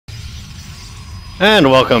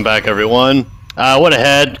And welcome back, everyone. I went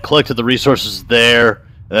ahead, collected the resources there,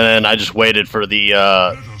 and I just waited for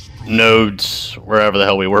the nodes, wherever the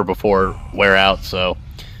hell we were before, wear out, so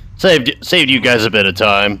saved you guys a bit of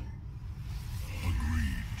time.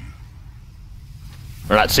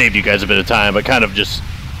 Or not saved you guys a bit of time, but kind of just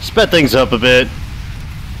sped things up a bit.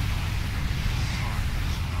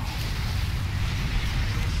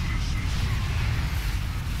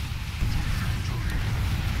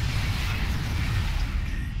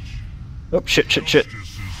 Oh, shit.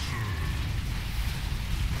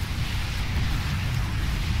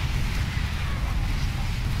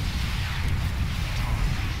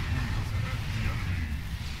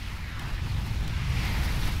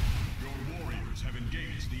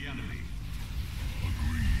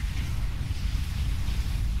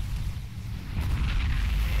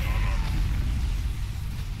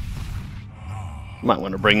 Might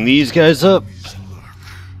want to bring these guys up.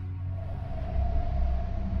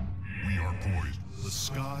 We are poised. The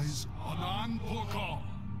skies Anan Porkal.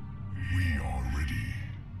 We are ready.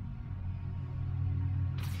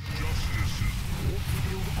 Justice is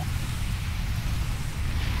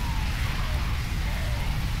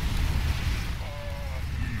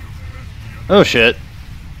Oh shit.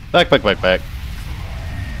 Back.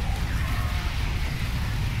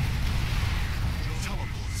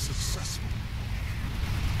 teleport successful.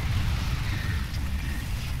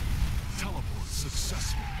 Teleport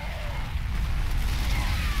successful.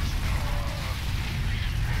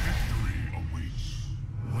 Victory awaits.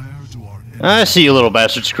 Where do our enemies... I see you little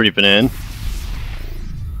bastards creeping in.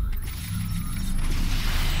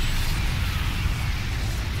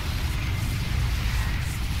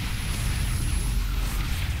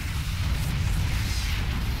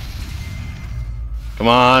 Come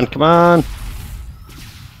on.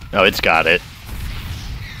 Oh, it's got it.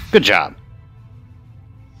 Good job.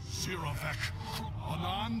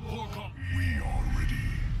 Anan Porkal. We are ready.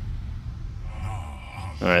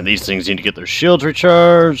 Alright, these things need to get their shields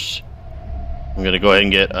recharged. I'm gonna go ahead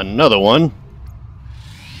and get another one.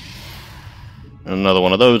 Another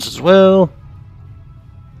one of those as well.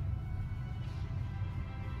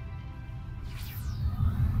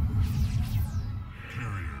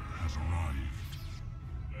 Carrier has arrived.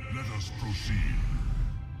 Let us proceed.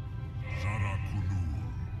 Zarakunur.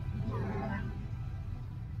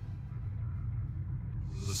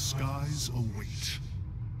 The skies await.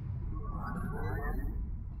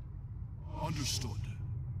 Understood.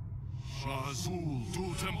 Shazul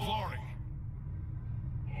du Templari.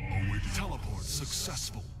 Await teleport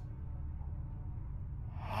successful.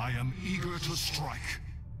 I am eager to strike.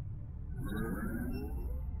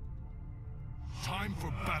 Time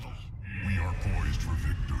for battle. We are poised for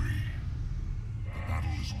victory. The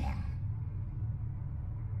battle is won.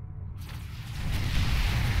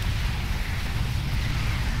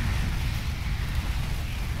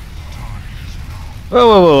 Time is now.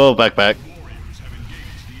 Whoa, back. Warriors have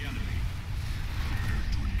engaged the enemy. Prepare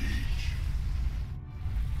to engage.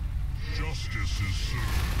 Justice is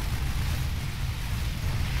served.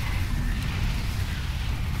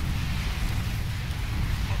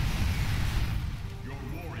 Your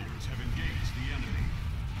warriors have engaged the enemy.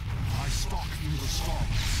 I stalk through the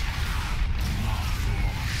storms. Not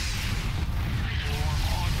lost. Or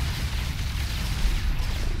honor.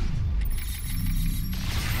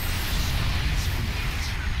 Skies await.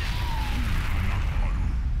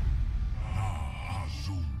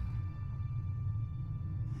 Azul.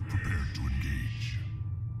 Prepare to engage.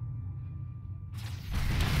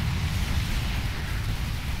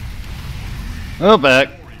 Oh, back.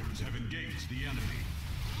 Warriors have engaged the enemy.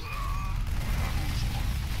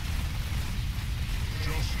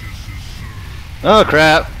 Justice is served. Oh,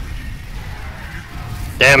 crap.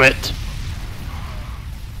 Damn it.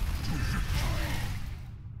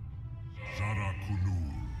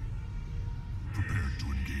 Zarakunur. Prepare to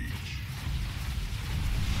engage.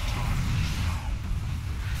 Time is now.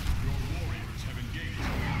 Your warriors have engaged.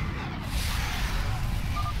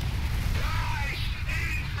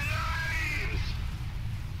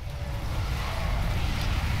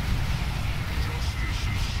 Justice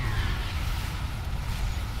is served.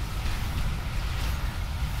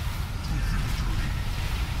 To victory.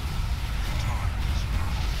 Time is now.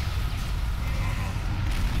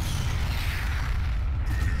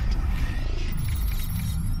 Prepare to engage.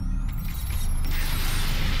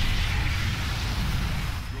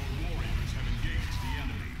 Your warriors have engaged the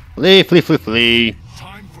enemy. Flee.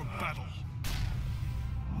 Time for battle.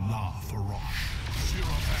 La Farosh.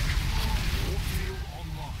 Siravek. Warfield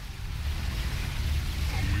online.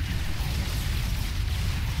 Awaiting you.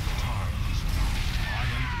 Time is now. I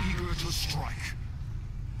am eager to strike.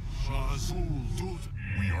 We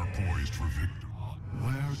are poised for victory.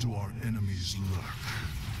 Where do our enemies lurk?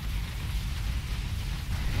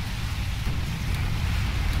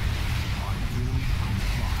 I will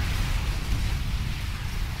comply.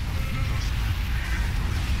 Let us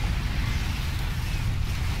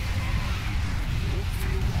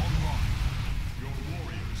field online. Your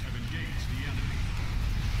warriors have engaged the enemy.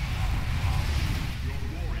 Your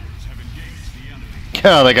warriors have engaged the enemy.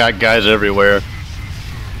 God, they got guys everywhere.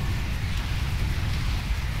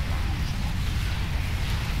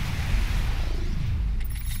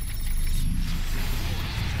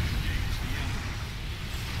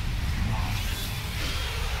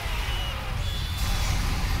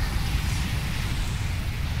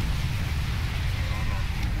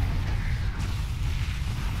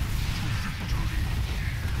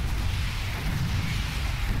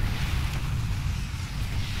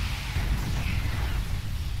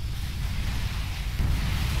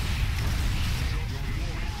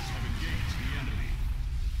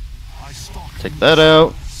 Take that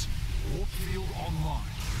out.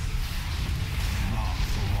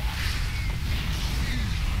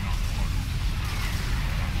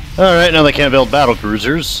 Alright, now they can't build battle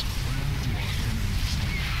cruisers.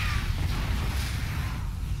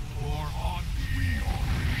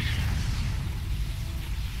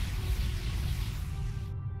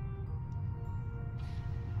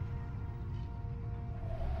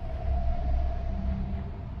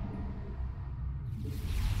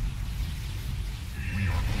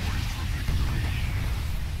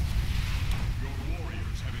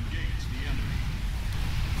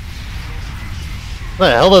 Where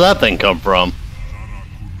the hell did that thing come from?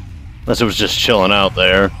 Unless it was just chilling out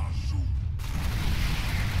there.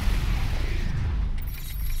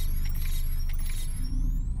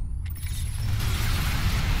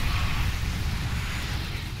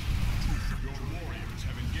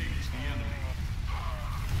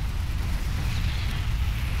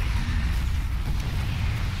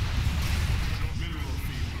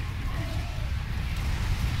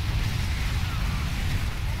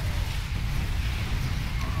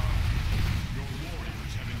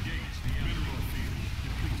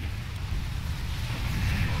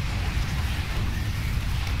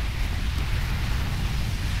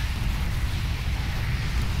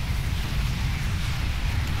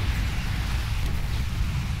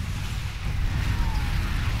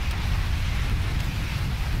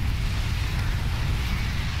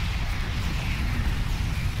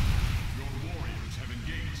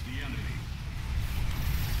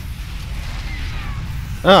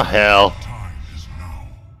 Oh, hell. Time is now.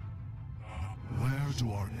 Where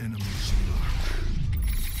do our enemies lurk?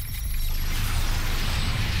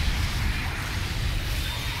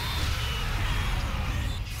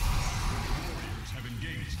 Warriors have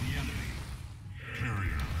engaged the enemy.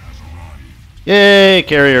 Carrier has arrived. Yay,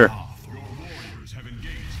 carrier. Your warriors have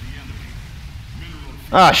engaged the enemy. Mineral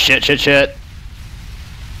Ah, shit.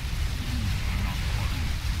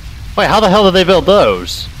 Wait, how the hell did they build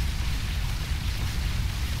those?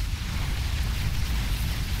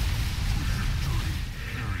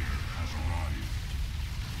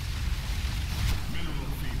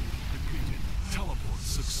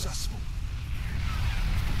 Successful.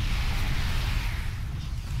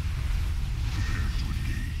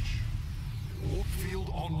 Warp field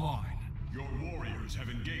online. Your warriors have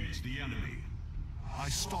engaged the enemy. I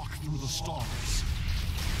stalk through the stars.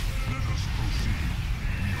 Let us proceed.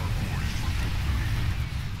 We are poised for victory.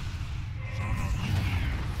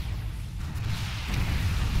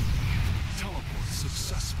 Teleport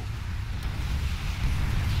successful.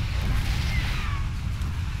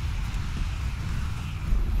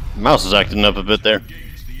 Mouse is acting up a bit there.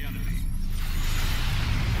 Engage the enemy.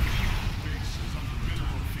 Base is under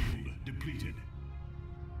mineral field depleted.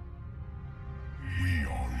 We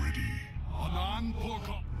are ready. Anan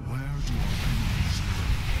Porko. Where do our enemies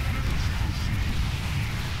live? Let us proceed.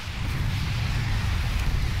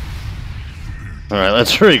 Alright,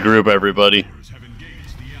 let's regroup, everybody. Warriors have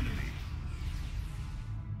engaged the enemy.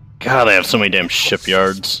 God, they have so many damn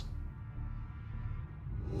shipyards.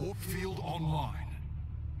 Warp field online.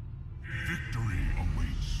 Victory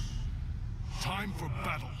awaits. Time for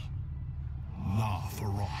battle. La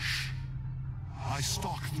Farosh. I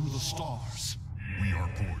stalk through the stars. We are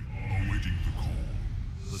awaiting the call.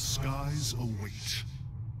 The skies await.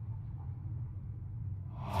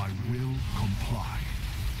 I will comply.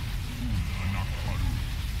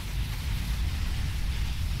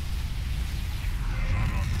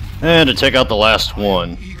 And to take out the last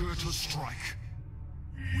one. Eager to strike.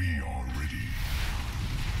 We are ready.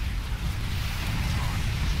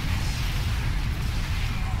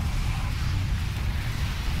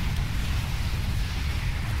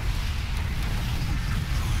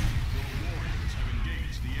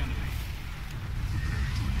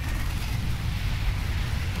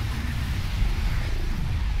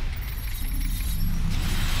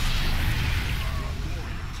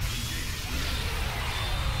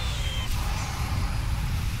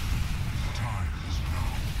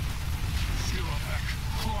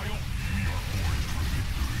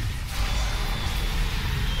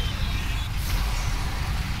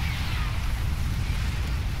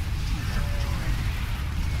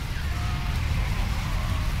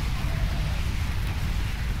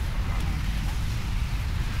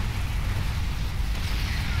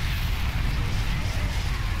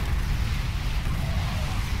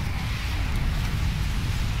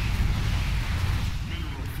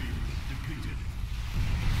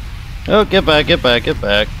 Oh, get back, get back, get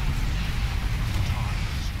back.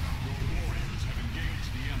 Warriors have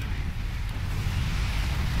engaged the enemy.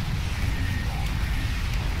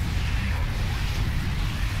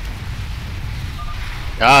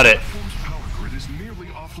 Got it. Platform's power grid is nearly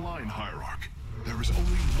offline, Hierarch. There is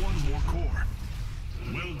only one more core.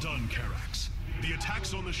 Well done, Karax. The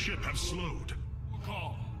attacks on the ship have slowed.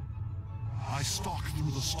 Calm. I stalk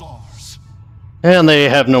through the stars. And they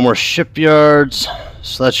have no more shipyards,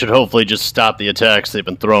 so that should hopefully just stop the attacks they've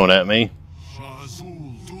been throwing at me.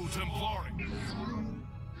 Shazul du Templari.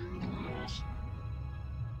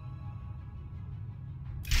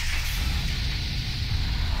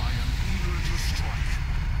 I am eager to strike.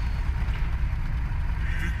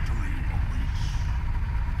 Victory awaits.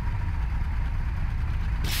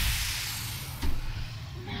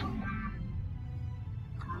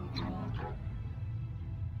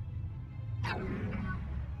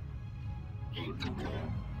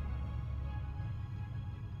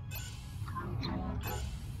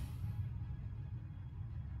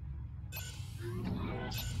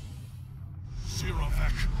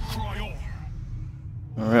 Siravek Cryor.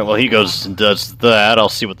 Alright, well he goes and does that. I'll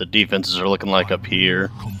see what the defenses are looking like up here.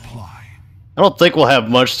 Comply. I don't think we'll have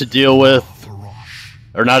much to deal with. Farosh.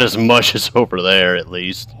 Or not as much as over there, at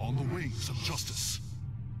least. On the wings of justice.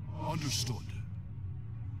 Understood.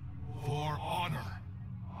 For honor,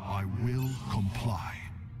 I will comply.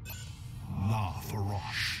 La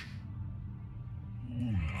Farosh.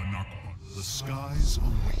 The skies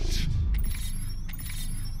await.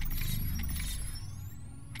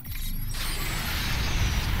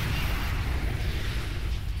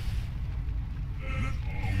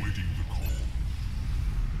 Awaiting the call.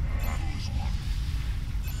 Battle is won.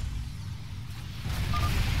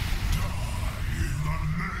 Die in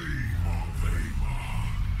the name of Amon.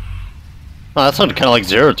 Oh, that sounded kind of like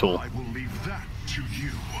Zeratul. I will leave that to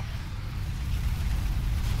you.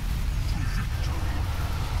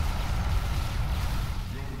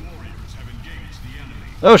 Your warriors have engaged the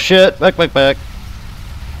enemy. Oh shit, back, back, back.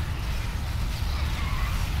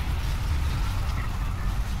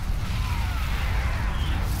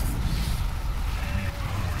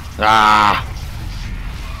 Ah!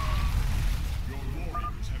 Your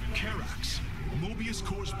warriors have Karax. Mobius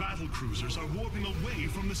Corps battle cruisers are warping away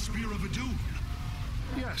from the Spear of Adun.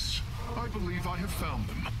 Yes, I believe I have found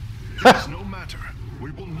them. It is no matter.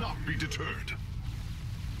 We will not be deterred.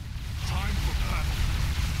 Time for battle.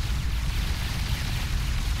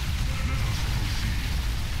 Let us proceed.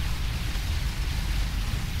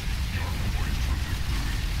 You are poised for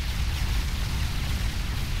victory.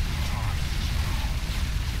 Time is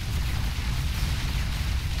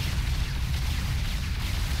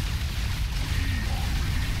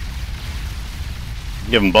now.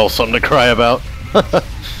 Give them both something to cry about. Your warriors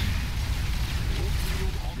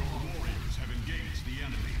have engaged the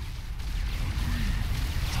enemy.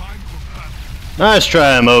 Time for battle. Nice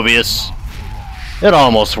try, Mobius. It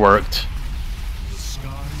almost worked. The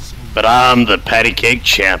skies await. But I'm the patty cake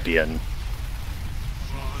champion.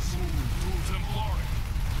 Shazul du Templari.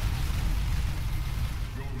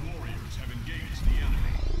 Your warriors have engaged the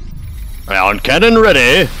enemy. Round cannon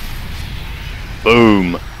ready.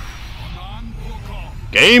 Boom. Anan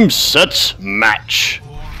Volkov. Game, set, match.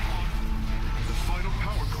 The final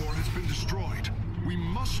power core has been destroyed. We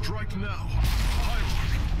must strike now.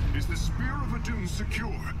 Hierarch, is the Spear of Adun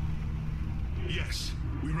secure? Yes,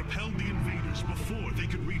 we repelled the invaders before they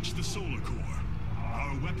could reach the solar core.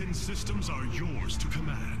 Our weapon systems are yours to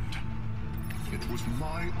command. It was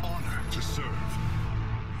my honor to serve.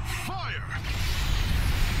 Fire!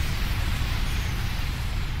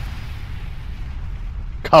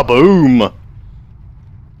 Kaboom.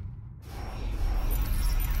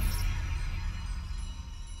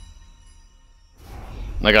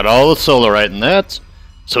 I got all the solarite in that,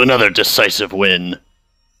 so another decisive win. How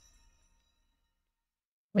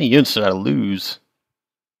many units did I lose?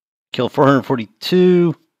 Kill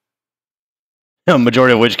 442. A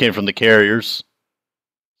majority of which came from the carriers.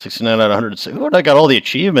 69 out of 106. Oh, I got all the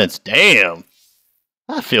achievements. Damn.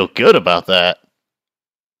 I feel good about that.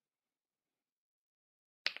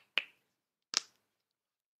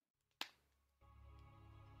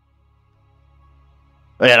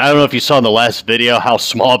 Man, I don't know if you saw in the last video how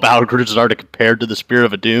small battle cruisers are compared to the Spear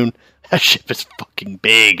of Adun. That ship is fucking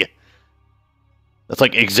big. That's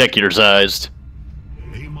like executor-sized.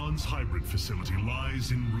 Amon's hybrid facility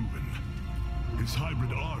lies in ruin. His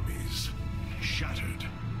hybrid armies shattered.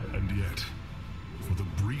 And yet, for the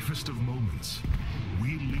briefest of moments,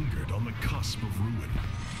 we lingered on the cusp of ruin.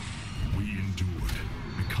 We endured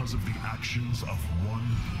because of the actions of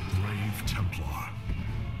one brave Templar.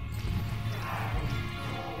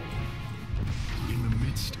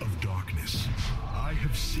 midst of darkness, I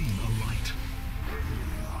have seen a light.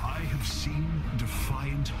 I have seen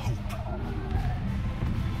defiant hope.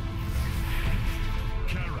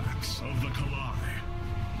 Karax of the Kalai,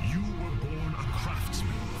 you were born a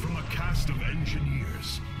craftsman from a caste of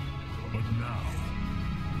engineers. But now,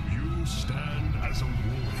 you stand as a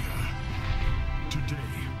warrior.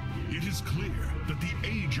 Today, it is clear that the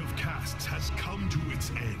age of castes has come to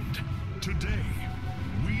its end. Today,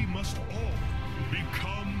 we must all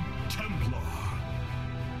become Templar.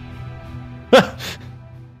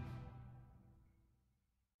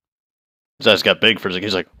 His eyes got big for a second.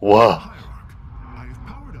 He's like, whoa. Hierarch, I have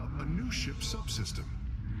powered up a new ship subsystem.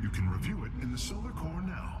 You can review it in the solar core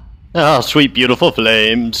now. Oh, sweet, beautiful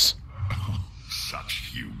flames.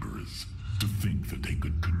 Such hubris. To think that they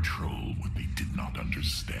could control what they did not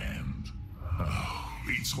understand. Oh,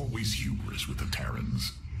 it's always hubris with the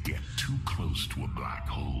Terrans. Get too close to a black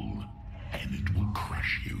hole, and it will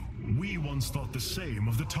crush you. We once thought the same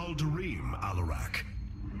of the Tal'Darim, Alarak.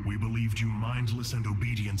 We believed you mindless and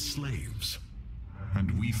obedient slaves.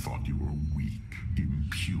 And we thought you were weak,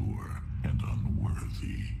 impure, and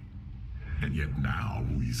unworthy. And yet now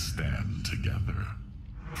we stand together.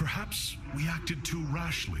 Perhaps we acted too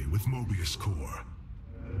rashly with Mobius Core.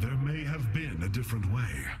 There may have been a different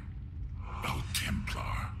way. Oh,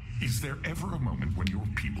 Templar, is there ever a moment when your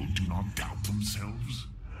people do not doubt themselves?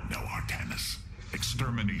 No, Artanis.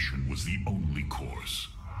 Extermination was the only course.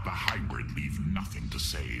 The hybrid leave nothing to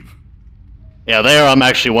save. Yeah, there I'm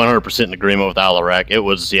actually 100% in agreement with Alarak. It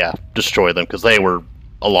was, yeah, destroy them, because they were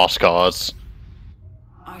a lost cause.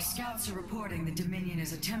 Our scouts are reporting the Dominion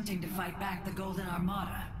is attempting to fight back the Golden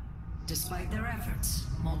Armada. Despite their efforts,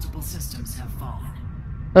 multiple systems have fallen.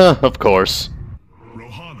 Of course.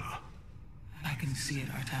 Rohana. I can see it,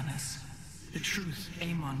 Artanis. The truth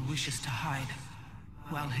Amon wishes to hide.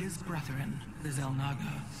 While his brethren, the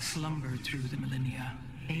Xel'naga, slumbered through the millennia,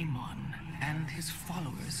 Amon and his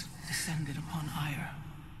followers descended upon Ire.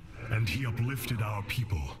 And he uplifted our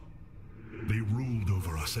people. They ruled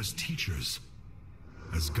over us as teachers,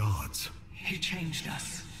 as gods. He changed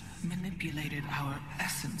us, manipulated our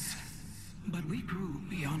essence. But we grew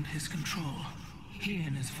beyond his control. He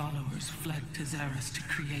and his followers fled to Xeris to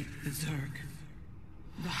create the Zerg.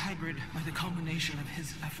 The hybrid are the culmination of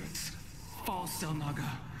his efforts. False Xel'naga,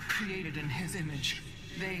 created in his image.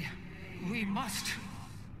 We must...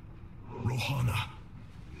 Rohana,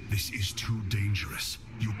 this is too dangerous.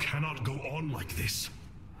 You cannot go on like this.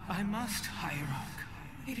 I must, Hierarch.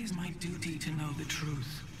 It is my duty to know the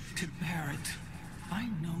truth, to bear it. I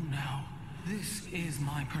know now. This is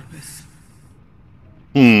my purpose.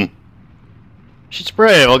 She's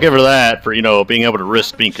brave, I'll give her that, for, you know, being able to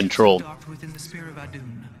risk being controlled. Within the Spear of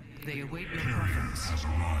Adun. They await your preference.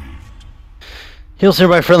 Heals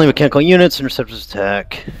nearby friendly mechanical units, interceptors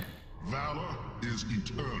attack. Valor is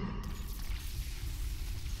eternal.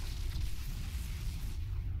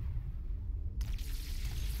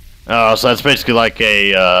 Oh, so that's basically like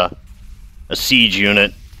a siege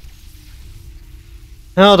unit.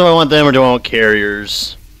 Oh, do I want them or do I want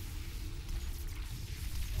carriers?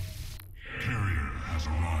 Carrier has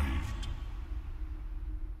arrived.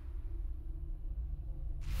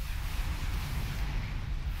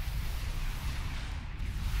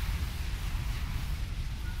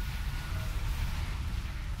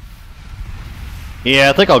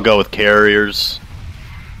 Yeah, I think I'll go with carriers.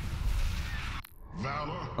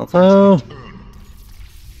 Valor Although, is eternal.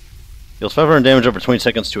 deals 500 damage over 20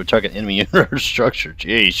 seconds to a target enemy unit or structure.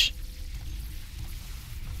 Jeez.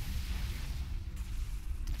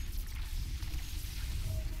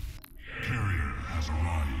 Carrier has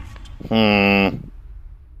arrived.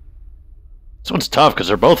 This one's tough because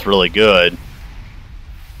they're both really good.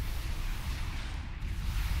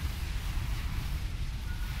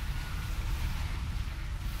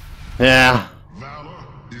 Yeah, Valor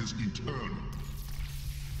is eternal.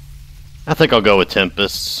 I think I'll go with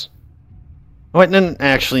Tempests. Wait, then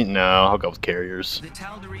actually, no, I'll go with carriers. The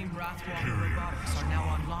Tal'Darim Wrathwalker robotics are now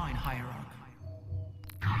online, Hierarch.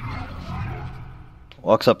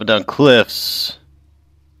 Walks up and down cliffs.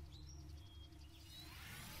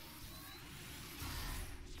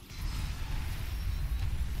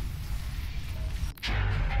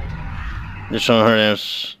 Additional 100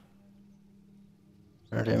 damage.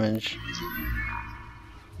 100 damage.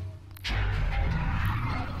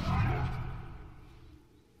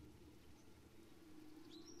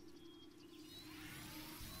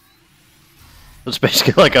 It's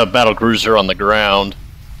basically like a battle cruiser on the ground.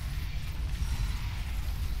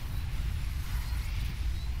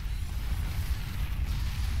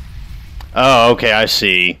 Oh, okay, I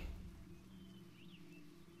see.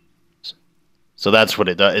 So that's what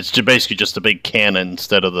it does. It's basically just a big cannon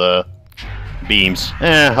instead of the beams.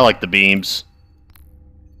 I like the beams.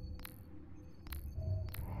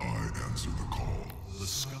 I answer the call.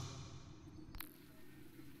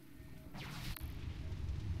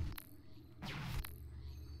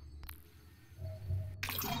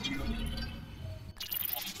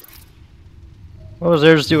 What was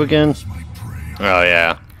theirs do again? My prey. Oh,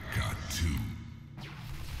 yeah. Got two.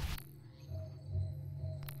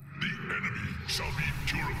 The enemy shall be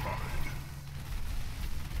purified.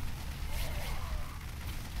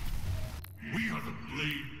 We are the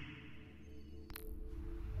blade.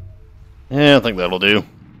 Yeah, I think that'll do.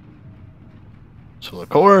 So the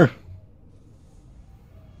core.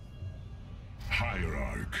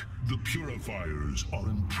 Hierarch, the Purifiers are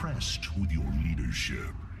impressed with your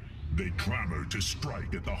leadership. They clamor to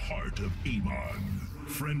strike at the heart of Amon.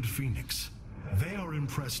 Friend Phoenix, they are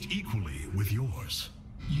impressed equally with yours.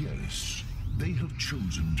 Yes, they have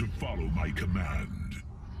chosen to follow my command.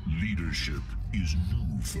 Leadership is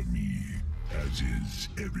new for me, as is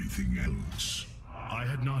everything else. I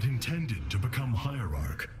had not intended to become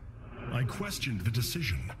Hierarch. I questioned the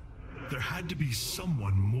decision. There had to be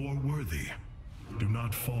someone more worthy. Do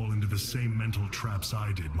not fall into the same mental traps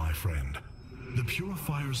I did, my friend. The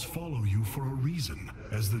Purifiers follow you for a reason,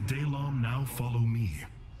 as the Daylom now follow me.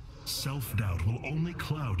 Self-doubt will only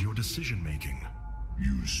cloud your decision-making.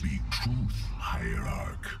 You speak truth,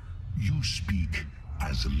 Hierarch. You speak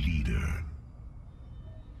as a leader.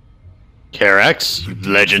 Karax,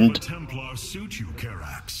 legend. The Templar suit you,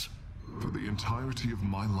 Karax. For the entirety of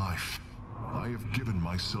my life, I have given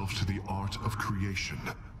myself to the art of creation.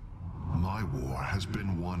 My war has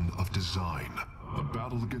been one of design, a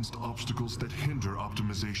battle against obstacles that hinder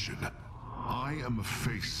optimization. I am a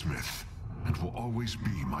faithsmith, and will always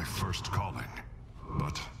be my first calling.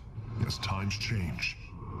 But as times change,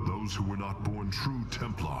 those who were not born true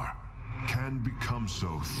Templar can become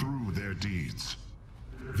so through their deeds.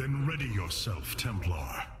 Then ready yourself,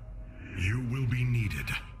 Templar. You will be needed.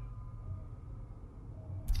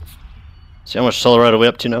 See how much solar are we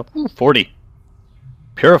up to now? Ooh, 40.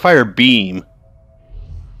 Purifier beam.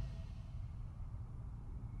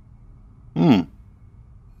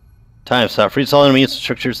 Time stop. Freeze all enemy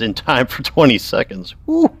structures in time for 20 seconds.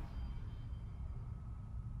 Woo!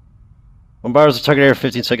 Bombarders the target area for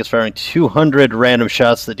 15 seconds, firing 200 random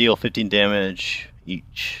shots that deal 15 damage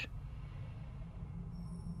each.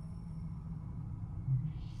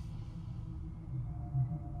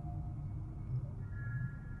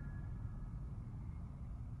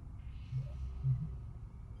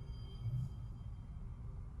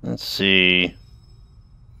 Let's see.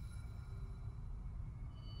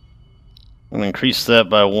 I'm going to increase that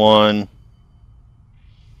by 1.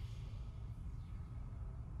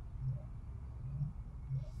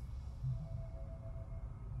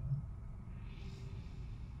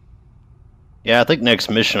 Yeah, I think next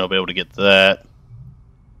mission I'll be able to get that.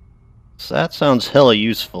 So that sounds hella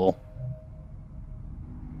useful.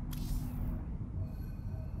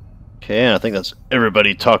 Okay, and I think that's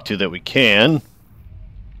everybody talked to that we can.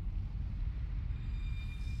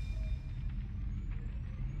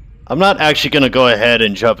 I'm not actually going to go ahead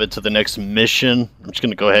and jump into the next mission. I'm just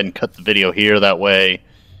going to go ahead and cut the video here. That way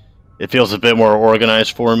it feels a bit more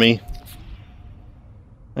organized for me.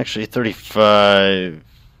 Actually, 35...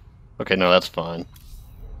 Okay, no, that's fine.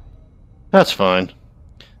 That's fine.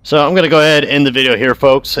 So I'm going to go ahead and end the video here,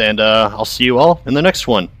 folks, and I'll see you all in the next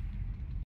one.